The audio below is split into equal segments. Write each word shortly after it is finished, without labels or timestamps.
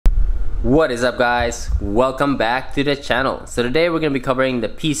What is up, guys? Welcome back to the channel. So today we're going to be covering the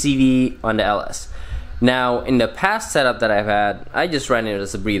PCV on the LS. Now in the past setup that I've had, I just ran it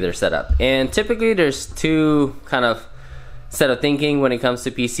as a breather setup, and typically there's two kind of set of thinking when it comes to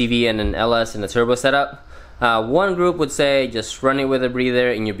PCV and an LS and a turbo setup. One group would say just run it with a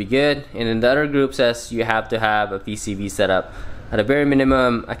breather and you'll be good, and then the other group says you have to have a PCV setup, at a very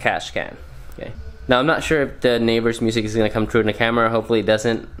minimum a catch can. Okay. Now I'm not sure if the neighbor's music is going to come through in the camera. Hopefully it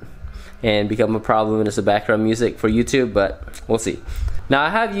doesn't and become a problem as a background music for YouTube, but we'll see. Now I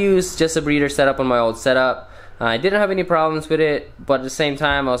have used just a breather setup on my old setup. I didn't have any problems with it, but at the same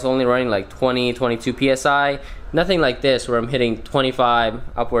time I was only running like 20-22 psi. Nothing like this where I'm hitting 25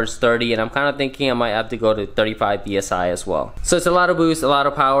 upwards 30, and I'm kind of thinking I might have to go to 35 psi as well. So it's a lot of boost, a lot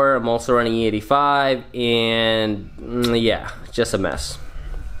of power. I'm also running E85, and yeah, just a mess.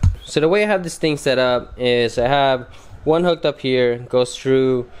 So the way I have this thing set up is I have one hooked up here, goes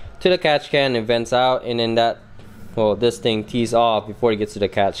through to the catch can and vents out, and then that, well, this thing tees off before it gets to the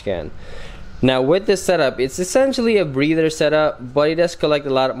catch can. Now with this setup, it's essentially a breather setup, but it does collect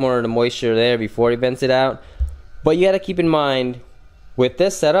a lot more of the moisture there before it vents it out. But you gotta keep in mind, with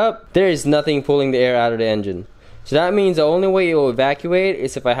this setup, there is nothing pulling the air out of the engine. So that means the only way it will evacuate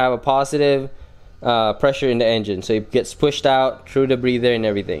is if I have a positive pressure in the engine, so it gets pushed out through the breather and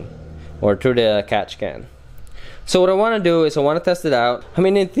everything, or through the catch can. So what I want to do is I want to test it out. I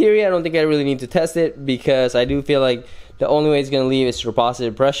mean, in theory I don't think I really need to test it, because I do feel like the only way it's going to leave is through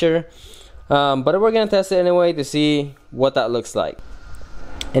positive pressure. But we're going to test it anyway to see what that looks like.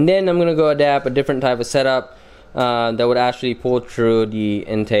 And then I'm going to go adapt a different type of setup that would actually pull through the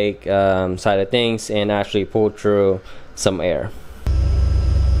intake side of things and actually pull through some air.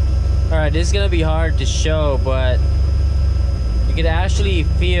 Alright, this is going to be hard to show, but you can actually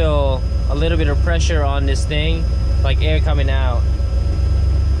feel a little bit of pressure on this thing, like air coming out,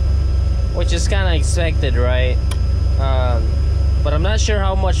 which is kind of expected, right? But I'm not sure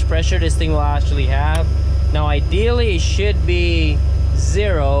how much pressure this thing will actually have. Now ideally it should be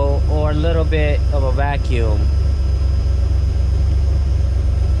 0 or a little bit of a vacuum.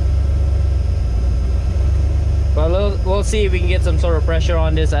 But we'll see if we can get some sort of pressure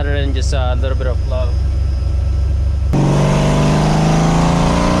on this other than just a little bit of flow.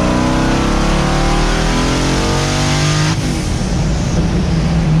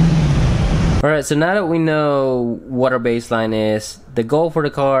 Alright, so now that we know what our baseline is, the goal for the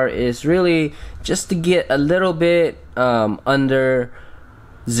car is really just to get a little bit under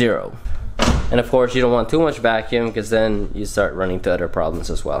 0. And of course you don't want too much vacuum, because then you start running into other problems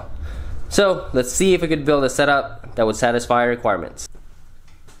as well. So let's see if we could build a setup that would satisfy our requirements.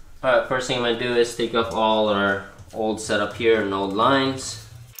 Alright, first thing I'm going to do is take off all our old setup here and old lines.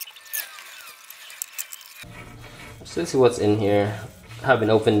 So let's see what's in here. I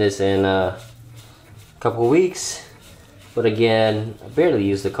haven't opened this in a couple weeks, but again, I barely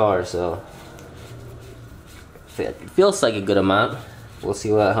use the car, so it feels like a good amount. We'll see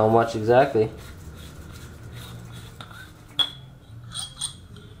how much exactly.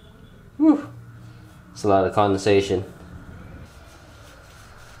 Whew. It's a lot of condensation.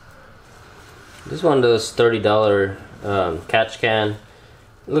 This is one of those $30 catch can.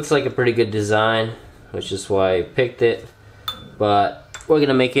 It looks like a pretty good design, which is why I picked it, but we're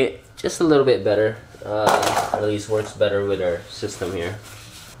gonna make it just a little bit better. At least works better with our system here.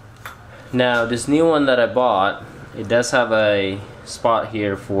 Now this new one that I bought, it does have a spot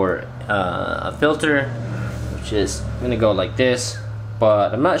here for a filter, which is gonna go like this,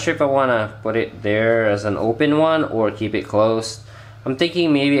 but I'm not sure if I want to put it there as an open one or keep it closed. I'm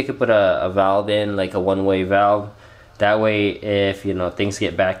thinking maybe I could put a valve in, like a one-way valve. That way if things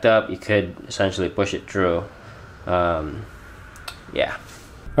get backed up, you could essentially push it through. Yeah.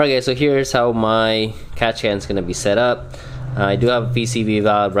 Alright guys, so here's how my catch can is going to be set up. I do have a PCV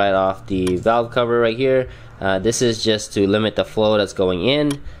valve right off the valve cover right here. This is just to limit the flow that's going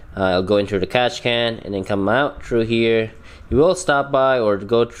in. It'll go into the catch can and then come out through here. You will stop by or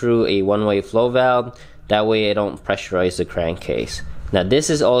go through a one-way flow valve. That way I don't pressurize the crankcase. Now this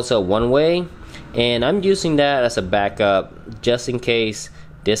is also one-way, and I'm using that as a backup just in case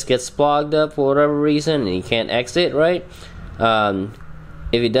this gets clogged up for whatever reason and you can't exit, right?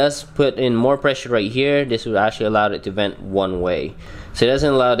 If it does put in more pressure right here, this would actually allow it to vent one way. So it doesn't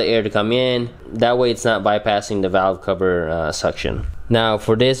allow the air to come in. That way it's not bypassing the valve cover suction. Now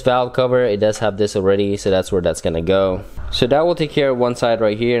for this valve cover, it does have this already, so that's where that's gonna go. So that will take care of one side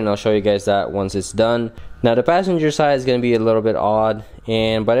right here, and I'll show you guys that once it's done. Now the passenger side is gonna be a little bit odd,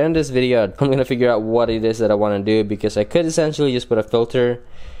 and by the end of this video, I'm gonna figure out what it is that I wanna do, because I could essentially just put a filter,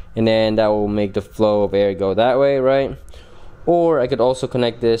 and then that will make the flow of air go that way, right? or I could also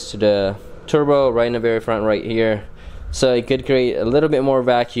connect this to the turbo right in the very front right here, so it could create a little bit more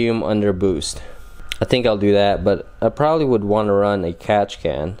vacuum under boost. I think I'll do that, but I probably would want to run a catch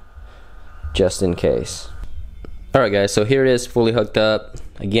can just in case. Alright guys, so here it is fully hooked up.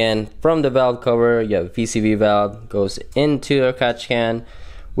 Again, from the valve cover, you have a PCV valve, goes into a catch can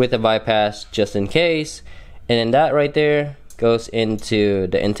with a bypass just in case, and then that right there goes into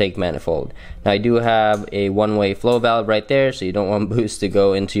the intake manifold. Now I do have a one-way flow valve right there, so you don't want boost to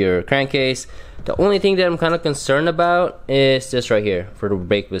go into your crankcase. The only thing that I'm kind of concerned about is this right here for the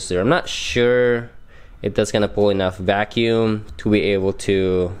brake booster. I'm not sure if that's gonna pull enough vacuum to be able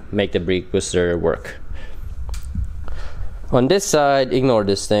to make the brake booster work. On this side, ignore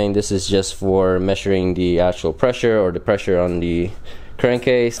this thing. This is just for measuring the actual pressure or the pressure on the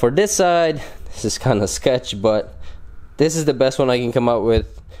crankcase. For this side, this is kind of sketch, but this is the best one I can come up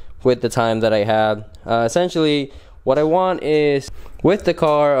with the time that I have. Essentially, what I want is with the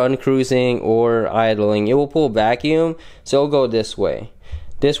car on cruising or idling, it will pull vacuum, so it'll go this way.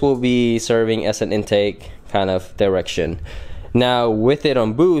 This will be serving as an intake kind of direction. Now with it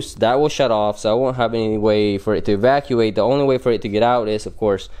on boost, that will shut off, so I won't have any way for it to evacuate. The only way for it to get out is, of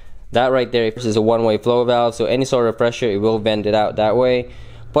course, that right there. This is a one-way flow valve, so any sort of pressure, it will vent it out that way.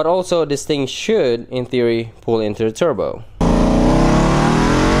 But also this thing should, in theory, pull into the turbo.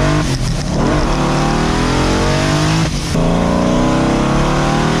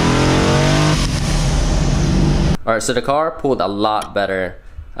 Alright, so the car pulled a lot better,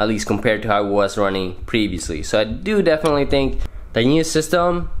 at least compared to how it was running previously. So I do definitely think the new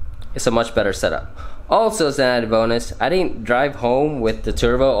system is a much better setup. Also, as an added bonus, I didn't drive home with the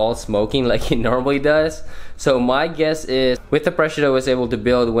turbo all smoking like it normally does. So my guess is, with the pressure that I was able to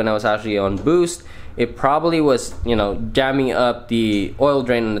build when I was actually on boost, it probably was, you know, jamming up the oil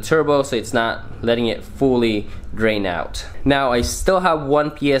drain on the turbo, so it's not letting it fully drain out. Now I still have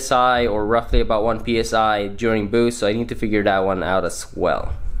 1 psi, or roughly about 1 psi during boost, so I need to figure that one out as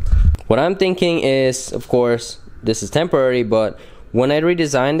well. What I'm thinking is, of course, this is temporary, but when I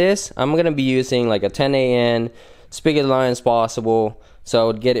redesign this, I'm gonna be using like a 10AN spigot line as possible. So I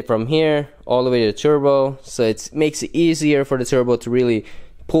would get it from here all the way to the turbo, so it makes it easier for the turbo to really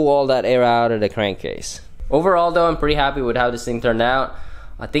pull all that air out of the crankcase. Overall though, I'm pretty happy with how this thing turned out.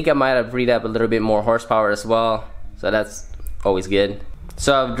 I think I might have freed up a little bit more horsepower as well, so that's always good.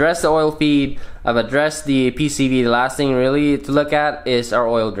 So I've addressed the oil feed, I've addressed the PCV. The last thing really to look at is our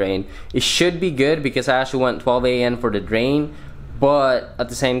oil drain. It should be good because I actually went 12 AN for the drain, but at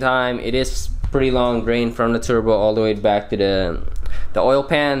the same time it is pretty long drain from the turbo all the way back to the oil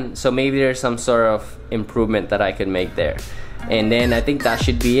pan, so maybe there's some sort of improvement that I could make there. And then I think that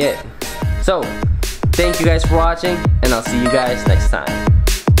should be it. So thank you guys for watching, and I'll see you guys next time.